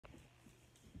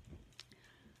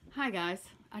Hi guys,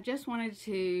 I just wanted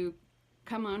to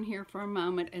come on here for a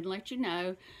moment and let you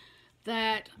know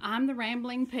that I'm the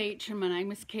Rambling Peach and my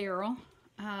name is Carol.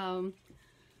 I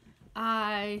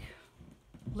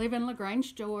live in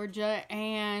LaGrange, Georgia,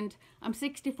 and I'm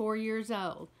 64 years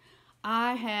old.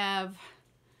 I have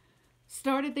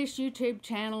started this YouTube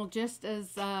channel just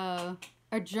as a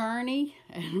journey,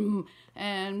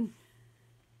 and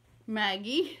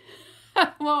Maggie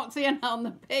walks in on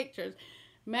the pictures.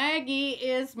 Maggie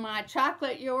is my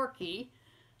chocolate Yorkie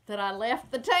that I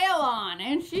left the tail on,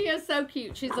 and she is so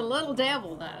cute. She's a little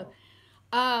devil, though.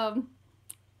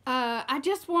 I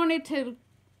just wanted to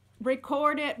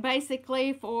record it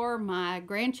basically for my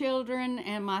grandchildren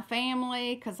and my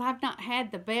family because I've not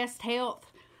had the best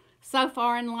health so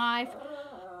far in life.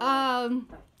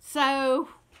 So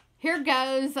here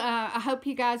goes. I hope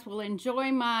you guys will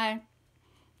enjoy my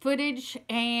footage,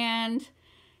 and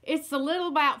it's a little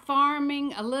about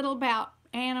farming, a little about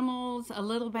animals, a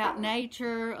little about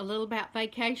nature, a little about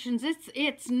vacations.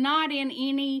 It's not in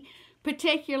any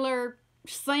particular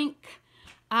sync.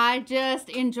 I just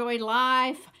enjoy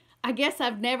life. I guess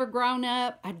I've never grown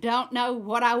up. I don't know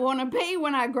what I want to be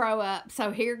when I grow up. So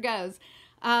here goes.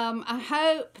 I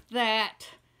hope that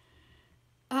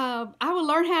I will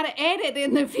learn how to edit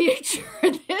in the future.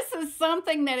 This is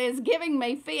something that is giving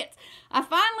me fits. I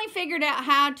finally figured out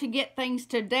how to get things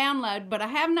to download, but I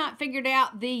have not figured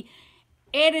out the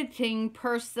editing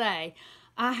per se.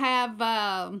 I have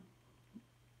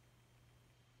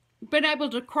been able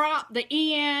to crop the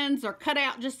ends or cut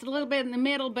out just a little bit in the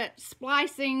middle, but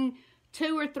splicing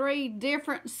 2 or 3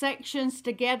 different sections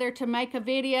together to make a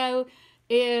video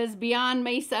is beyond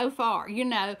me so far. You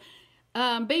know,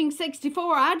 being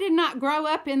 64, I did not grow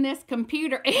up in this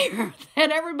computer era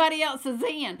that everybody else is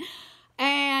in.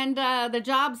 And the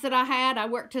jobs that I had, I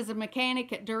worked as a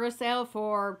mechanic at Duracell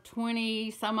for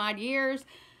 20 some odd years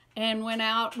and went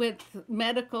out with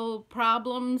medical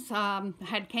problems.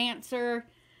 Had cancer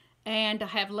and I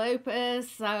have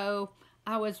lupus, so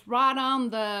I was right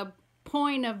on the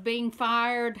point of being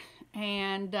fired,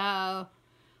 and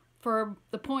for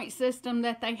the point system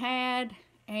that they had.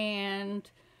 And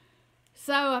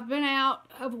so I've been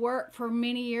out of work for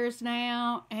many years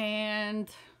now and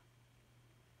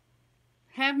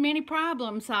have many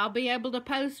problems. I'll be able to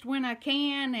post when I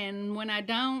can, and when I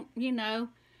don't, you know,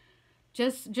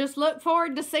 just look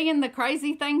forward to seeing the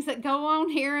crazy things that go on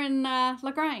here in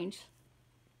LaGrange.